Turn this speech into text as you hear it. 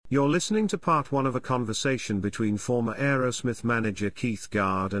You're listening to part one of a conversation between former Aerosmith manager Keith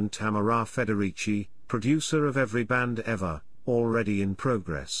Gard and Tamara Federici, producer of Every Band Ever, already in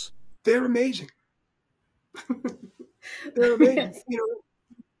progress. They're amazing. They're amazing, Yes.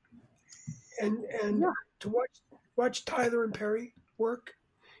 and Yeah. to watch Tyler and Perry work,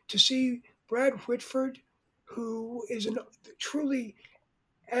 to see Brad Whitford, who is truly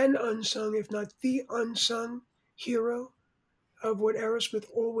an unsung, if not the unsung hero of what Aerosmith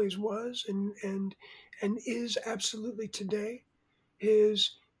always was and is absolutely today.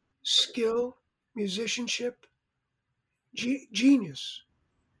 His skill, musicianship, genius.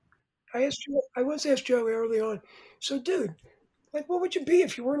 I once asked Joe early on, so dude, like, what would you be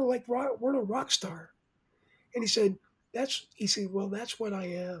if you weren't a rock star? And he said, well, that's what I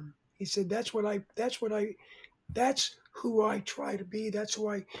am. He said, that's who I try to be. That's who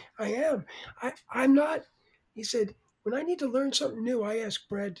I am. I'm not, he said, when I need to learn something new, I ask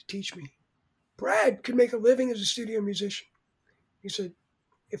Brad to teach me. Brad could make a living as a studio musician. He said,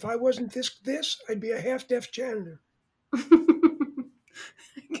 if I wasn't this, I'd be a half-deaf janitor. I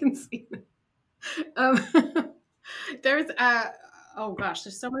can see that. There's oh gosh,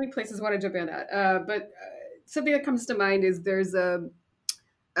 there's so many places I want to jump in at. But something that comes to mind is there's a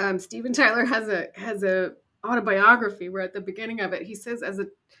Steven Tyler has a autobiography where at the beginning of it he says as a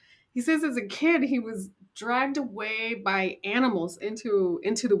kid he was dragged away by animals into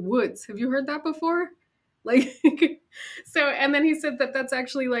the woods. Have you heard that before? Like so, and then he said that that's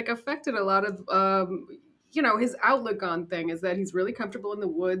actually like affected a lot of his outlook on thing is that he's really comfortable in the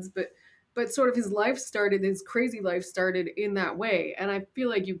woods, but sort of his crazy life started in that way. And I feel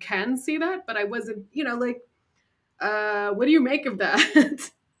like you can see that, but I wasn't, what do you make of that?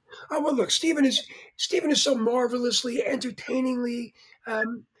 Oh well, look, Stephen is so marvelously, entertainingly,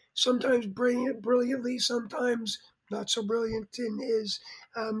 sometimes brilliantly, sometimes not so brilliant in his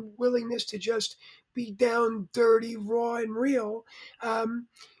willingness to just be down, dirty, raw, and real. Um,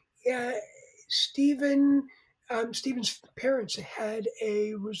 yeah, Stephen, Stephen's parents had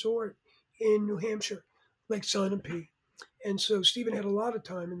a resort in New Hampshire, Lake Sunapee, and so Stephen had a lot of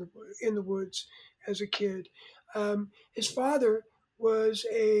time in the woods as a kid. His father was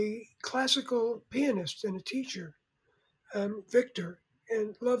a classical pianist and a teacher, Victor,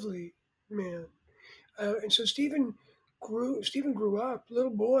 and lovely man. And so Stephen grew up, little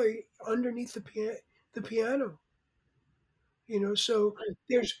boy, underneath the piano. So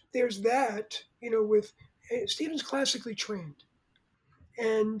there's that. With Stephen's classically trained,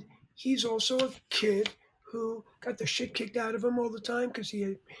 and he's also a kid who got the shit kicked out of him all the time because he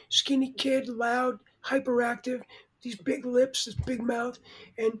had skinny kid, loud, hyperactive, these big lips, this big mouth,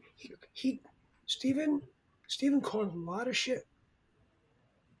 and he Stephen Stephen caught a lot of shit.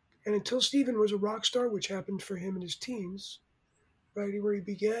 And until Stephen was a rock star, which happened for him in his teens, right where he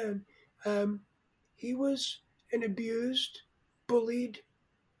began, um, he was an abused, bullied,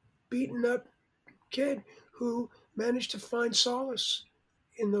 beaten up kid who managed to find solace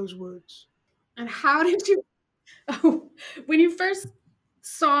in those woods. And how did you when you first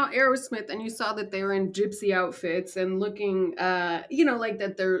saw Aerosmith and you saw that they were in gypsy outfits and looking like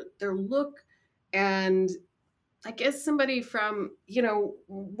that their look, and I guess somebody from,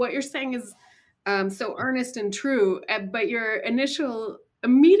 what you're saying is so earnest and true, but your initial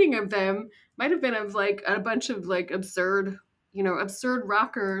meeting of them might have been of like a bunch of like absurd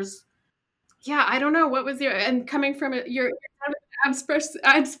rockers. Yeah, I don't know what was and coming from your abstract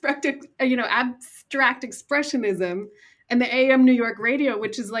expressionism and the AM New York radio,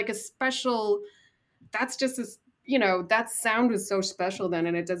 which is like a special. That's just as that sound was so special then,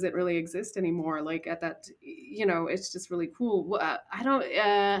 and it doesn't really exist anymore. Like at that, it's just really cool. I don't.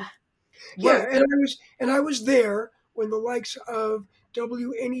 Yeah, Whoa. and I was there when the likes of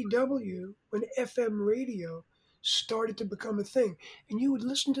WNEW, when FM radio started to become a thing, and you would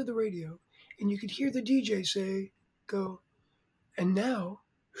listen to the radio, and you could hear the DJ go, and now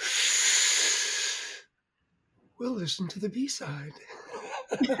we'll listen to the B side.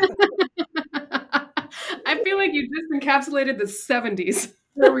 I feel like you just encapsulated the 70s.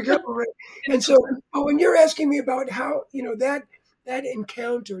 There we go. Right. And so, when you're asking me about how that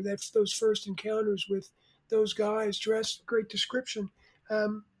encounter, that's those first encounters with those guys dressed, great description.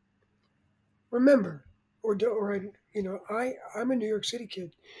 Um, remember, I'm a New York City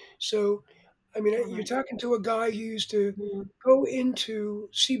kid, so I mean, you're talking to a guy who used to go into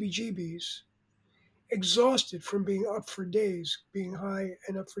CBGBs, exhausted from being up for days, being high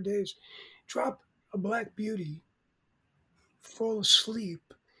and up for days, drop a black beauty, fall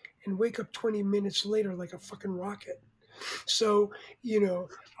asleep, and wake up 20 minutes later like a fucking rocket. So,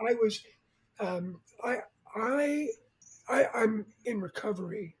 I was, I, I, I'm in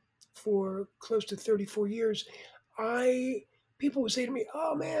recovery for close to 34 years, people would say to me,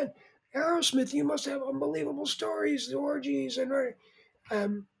 "Oh man, Aerosmith, you must have unbelievable stories, the orgies and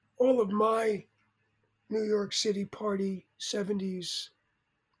um, all of my New York City party 70s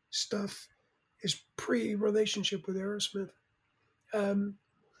stuff is pre-relationship with Aerosmith." Um,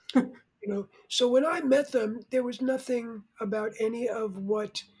 so when I met them, there was nothing about any of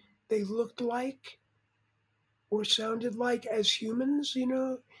what they looked like or sounded like as humans,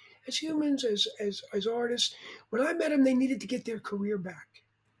 as artists. When I met them, they needed to get their career back.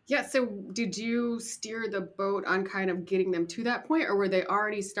 Yeah. So did you steer the boat on kind of getting them to that point, or were they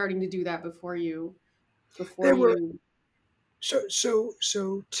already starting to do that before you? They Before were you?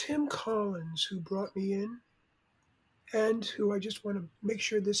 so Tim Collins, who brought me in, and who I just want to make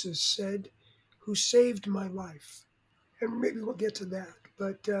sure this is said, who saved my life, and maybe we'll get to that.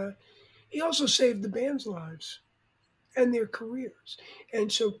 But he also saved the band's lives and their careers.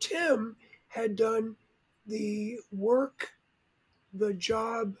 And so Tim had done the work, the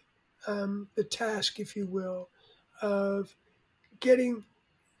job, the task, if you will, of getting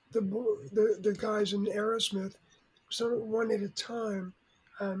the guys in Aerosmith, one at a time,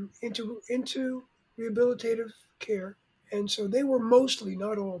 into rehabilitative care. And so they were mostly,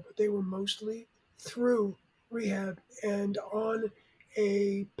 not all, but they were mostly through rehab and on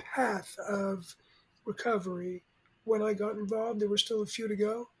a path of recovery. When I got involved, there were still a few to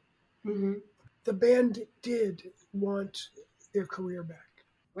go. Mm-hmm. The band did want their career back.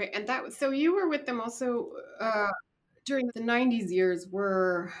 Right. And so you were with them also during the 90s years.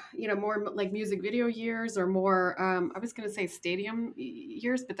 Were, more like music video years, or more, I was going to say stadium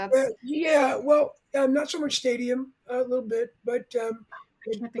years, but that's, Yeah, well, not so much stadium, a little bit, but I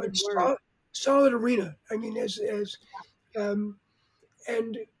can't think but of the word. solid arena. I mean, as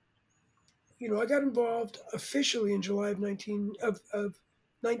and I got involved officially in July of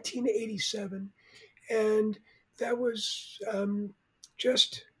 1987, and that was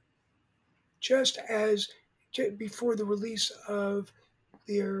just as before the release of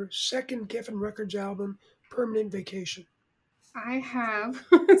their second Geffen Records album, Permanent Vacation. I have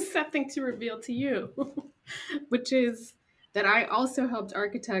something to reveal to you, which is that I also helped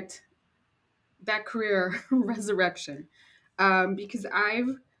architect that career resurrection, because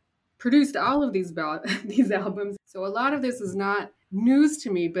I've produced all of these albums. So a lot of this is not news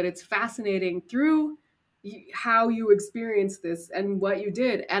to me, but it's fascinating through how you experienced this and what you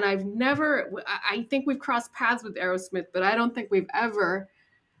did. And I think we've crossed paths with Aerosmith, but I don't think we've ever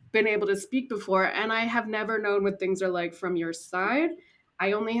been able to speak before. And I have never known what things are like from your side.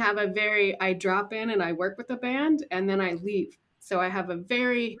 I drop in and I work with the band and then I leave. So I have a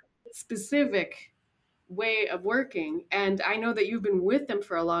very specific way of working. And I know that you've been with them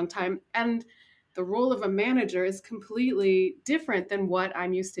for a long time. And the role of a manager is completely different than what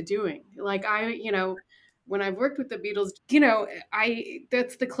I'm used to doing. Like when I've worked with the Beatles,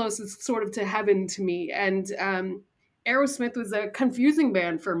 that's the closest sort of to heaven to me. And Aerosmith was a confusing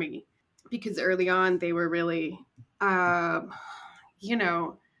band for me because early on they were really, uh, you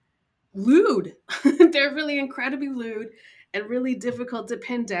know, lewd. They're really incredibly lewd and really difficult to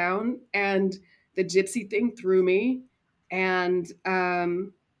pin down. And the gypsy thing threw me. And,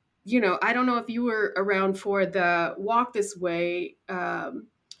 I don't know if you were around for the Walk This Way Run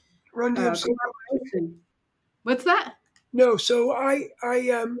DMC. collaboration. What's that? No, so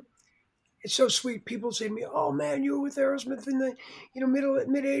it's so sweet. People say to me, "Oh man, you were with Aerosmith in the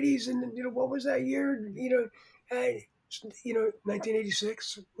mid '80s, and what was that year?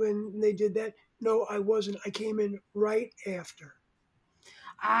 1986 when they did that." No, I wasn't. I came in right after.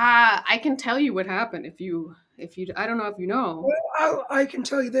 I can tell you what happened if you I don't know if you know. Well, I can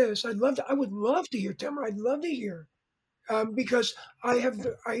tell you this. I would love to hear Tamara. I'd love to hear because I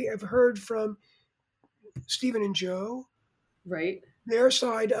have heard from Stephen and Joe Right. their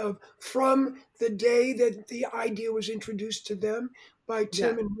side of from the day that the idea was introduced to them by Yeah.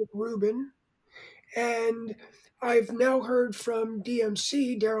 Tim and Rick Rubin. And I've now heard from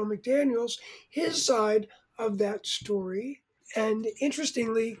DMC, Daryl McDaniels, his side of that story. And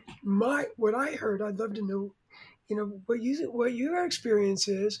interestingly, what I heard, I'd love to know, what your experience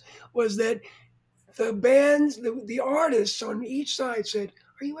was that the bands, the artists on each side said,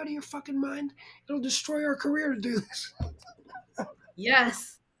 "Are you out of your fucking mind? It'll destroy our career to do this."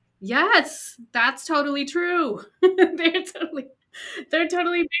 Yes. Yes, that's totally true. They're totally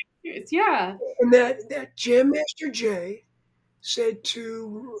serious. Yeah. And that Jam Master Jay said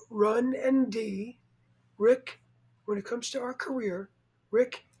to Run and D, "Rick, when it comes to our career,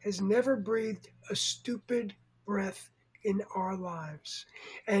 Rick has never breathed a stupid breath in our lives.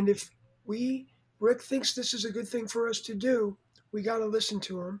 And if Rick thinks this is a good thing for us to do, we got to listen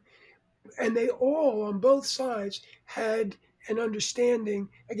to him. And they all, on both sides, had an understanding.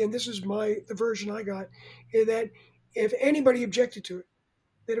 Again, this is the version I got, that if anybody objected to it,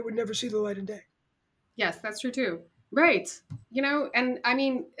 that it would never see the light of day. Yes, that's true too. Right. And I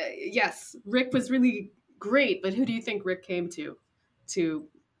mean, yes, Rick was really great, but who do you think Rick came to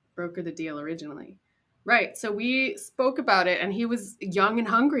broker the deal originally? Right. So we spoke about it, and he was young and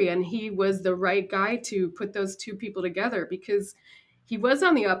hungry, and he was the right guy to put those two people together because he was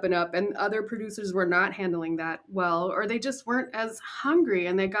on the up and up, and other producers were not handling that well, or they just weren't as hungry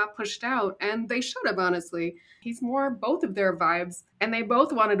and they got pushed out, and they should have, honestly. He's more both of their vibes, and they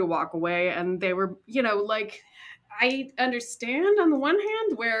both wanted to walk away, and they were, like, I understand on the one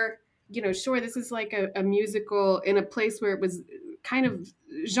hand where, sure, this is like a musical in a place where it was kind of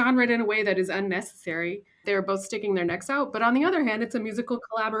genred in a way that is unnecessary. They were both sticking their necks out. But on the other hand, it's a musical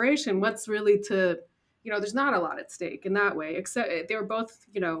collaboration. What's really there's not a lot at stake in that way, except they were both,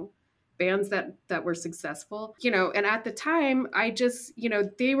 bands that were successful, and at the time I just,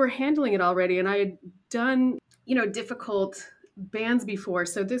 they were handling it already, and I had done, difficult bands before.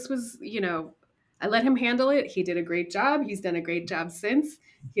 So this was, I let him handle it. He did a great job. He's done a great job since.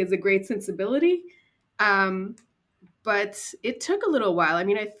 He has a great sensibility. But it took a little while. I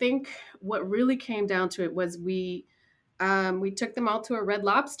mean, I think what really came down to it was we took them all to a Red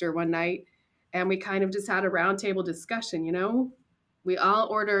Lobster one night, and we kind of just had a roundtable discussion. We all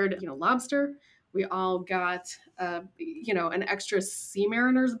ordered, lobster. We all got, an extra Sea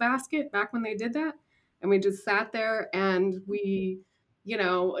Mariners basket back when they did that, and we just sat there, and we,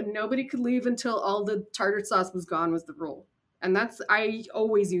 nobody could leave until all the tartar sauce was gone, was the rule. And I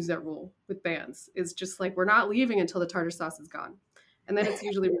always use that rule with bands. It's just like, we're not leaving until the tartar sauce is gone. And then it's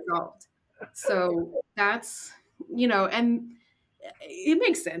usually resolved. So that's, and it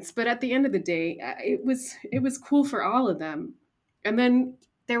makes sense. But at the end of the day, it was cool for all of them. And then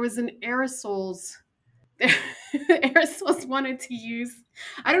there was an Aerosols. Aerosols wanted to use,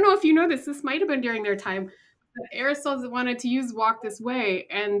 I don't know if you know this might have been during their time, but Aerosols wanted to use Walk This Way.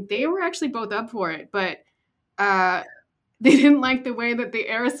 And they were actually both up for it. But they didn't like the way that the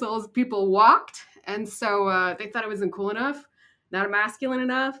Aerosols people walked, and so they thought it wasn't cool enough, not masculine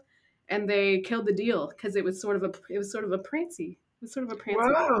enough, and they killed the deal because it was sort of a prancy. It was sort of a prancy.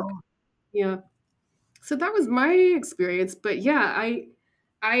 Wow. Yeah. So that was my experience, but yeah,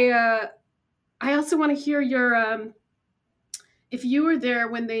 I also want to hear your if you were there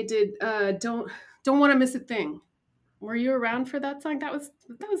when they did don't want to miss a thing. Were you around for that song? That was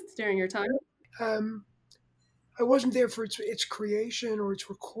during your time. I wasn't there for its creation or its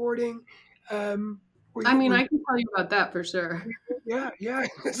recording. I can tell you about that for sure. Yeah.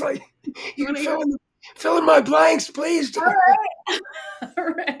 It's like, you can fill in my blanks, please.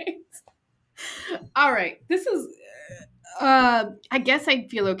 All right. This is, I guess I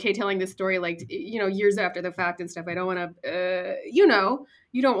feel okay telling this story, like, years after the fact and stuff. I don't want to, you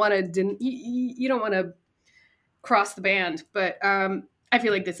don't want to cross the band, but I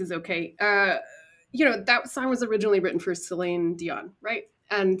feel like this is okay. That song was originally written for Celine Dion, right?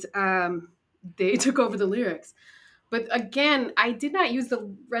 And they took over the lyrics. But again, I did not use the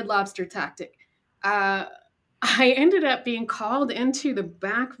Red Lobster tactic. I ended up being called into the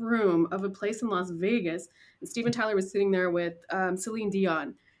back room of a place in Las Vegas, and Steven Tyler was sitting there with Celine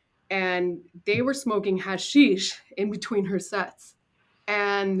Dion, and they were smoking hashish in between her sets.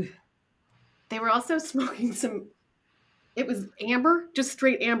 And they were also smoking it was amber, just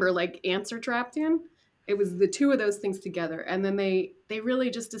straight amber, like ants are trapped in. It was the two of those things together. And then they really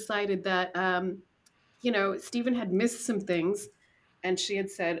just decided that, Stephen had missed some things. And she had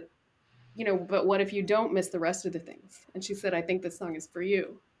said, but what if you don't miss the rest of the things? And she said, I think this song is for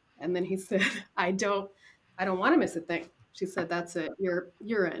you. And then he said, I don't want to miss a thing. She said, that's it.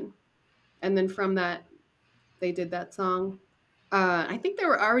 You're in. And then from that, they did that song. I think they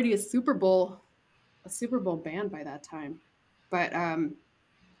were already a Super Bowl band by that time. But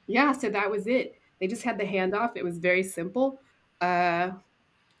so that was it. They just had the handoff. It was very simple. I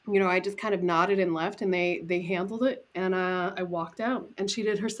just kind of nodded and left, and they handled it, and I walked out, and she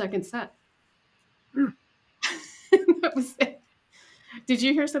did her second set. That was it. Did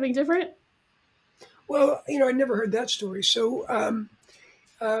you hear something different? Well, I never heard that story. So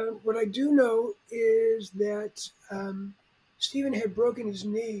what I do know is that Stephen had broken his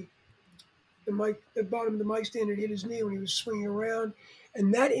knee. The bottom of the mic stand had hit his knee when he was swinging around,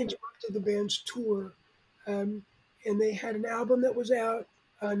 and that interrupted the band's tour. And they had an album that was out,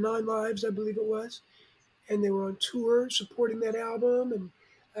 9 Lives, I believe it was, and they were on tour supporting that album.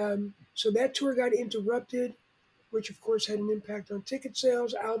 And so that tour got interrupted, which of course had an impact on ticket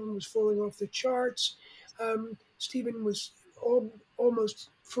sales. Album was falling off the charts. Stephen was all almost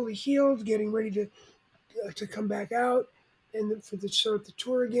fully healed, getting ready to come back out and for the start the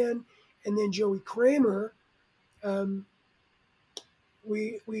tour again. And then Joey Kramer,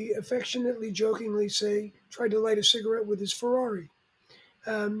 we affectionately, jokingly say, tried to light a cigarette with his Ferrari.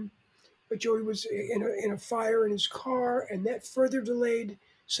 But Joey was in a fire in his car, and that further delayed,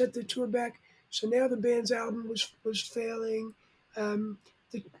 set the tour back. So now the band's album was failing.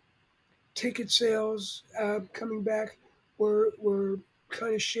 The ticket sales coming back were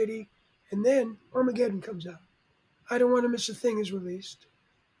kind of shitty. And then Armageddon comes out. I Don't Want to Miss a Thing is released.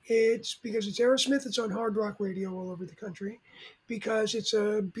 It's because it's Aerosmith, it's on hard rock radio all over the country. Because it's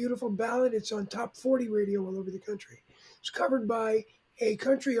a beautiful ballad, it's on top 40 radio all over the country. It's covered by a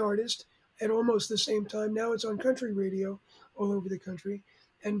country artist at almost the same time. Now it's on country radio all over the country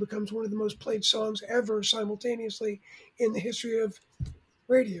and becomes one of the most played songs ever simultaneously in the history of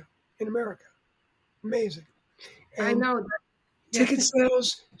radio in America. Amazing. And I know that. ticket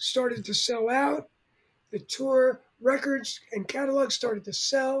sales started to sell out. The tour records and catalogs started to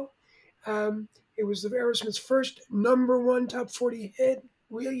sell. It was the Aerosmith's first #1 top 40 hit.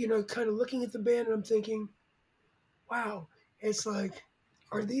 We, kind of looking at the band, and I'm thinking, wow, it's like,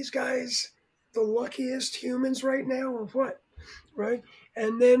 are these guys the luckiest humans right now, or what? Right?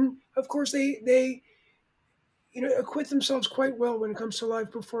 And then, of course, they acquit themselves quite well when it comes to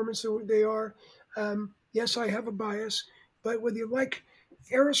live performance. They are, yes, I have a bias, but whether you like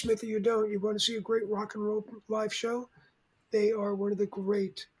Aerosmith or you don't, you want to see a great rock and roll live show, they are one of the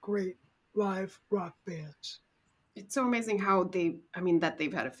great, great live rock bands. It's so amazing how that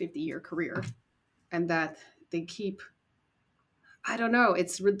they've had a 50-year career and that they keep, I don't know,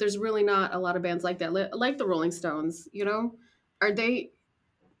 there's really not a lot of bands like that, like the Rolling Stones, are they,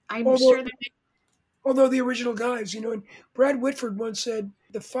 Although the original guys, and Brad Whitford once said,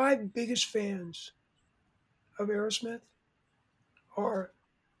 the 5 biggest fans of Aerosmith are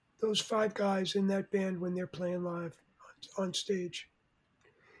those 5 guys in that band when they're playing live on stage.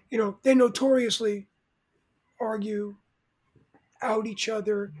 They notoriously argue, out each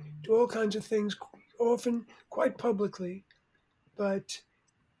other, do all kinds of things, often quite publicly. But,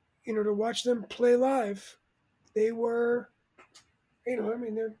 to watch them play live, they were,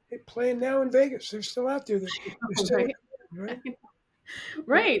 they're playing now in Vegas. They're still out there. They're still right?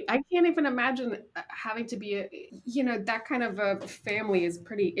 Right. I can't even imagine having to be that kind of a family is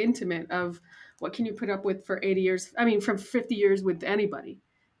pretty intimate of what can you put up with for 80 years? I mean, from 50 years with anybody,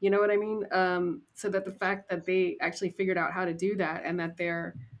 you know what I mean? So that the fact that they actually figured out how to do that and that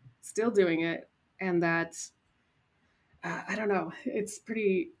they're still doing it and that, I don't know, it's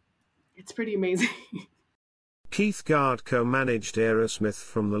pretty amazing. Keith Gard co-managed Aerosmith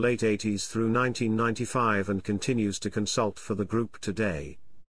from the late 80s through 1995 and continues to consult for the group today.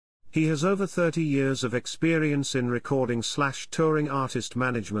 He has over 30 years of experience in recording/touring artist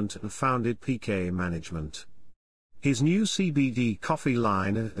management and founded PK Management. His new CBD coffee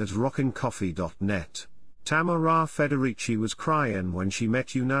line at rockincoffee.net. Tamara Federici was crying when she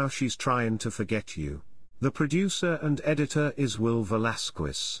met you, now she's trying to forget you. The producer and editor is Will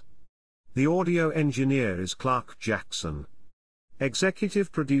Velasquez. The audio engineer is Clark Jackson.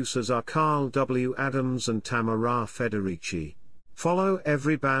 Executive producers are Carl W. Adams and Tamara Federici. Follow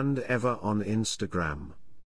Every Band Ever on Instagram.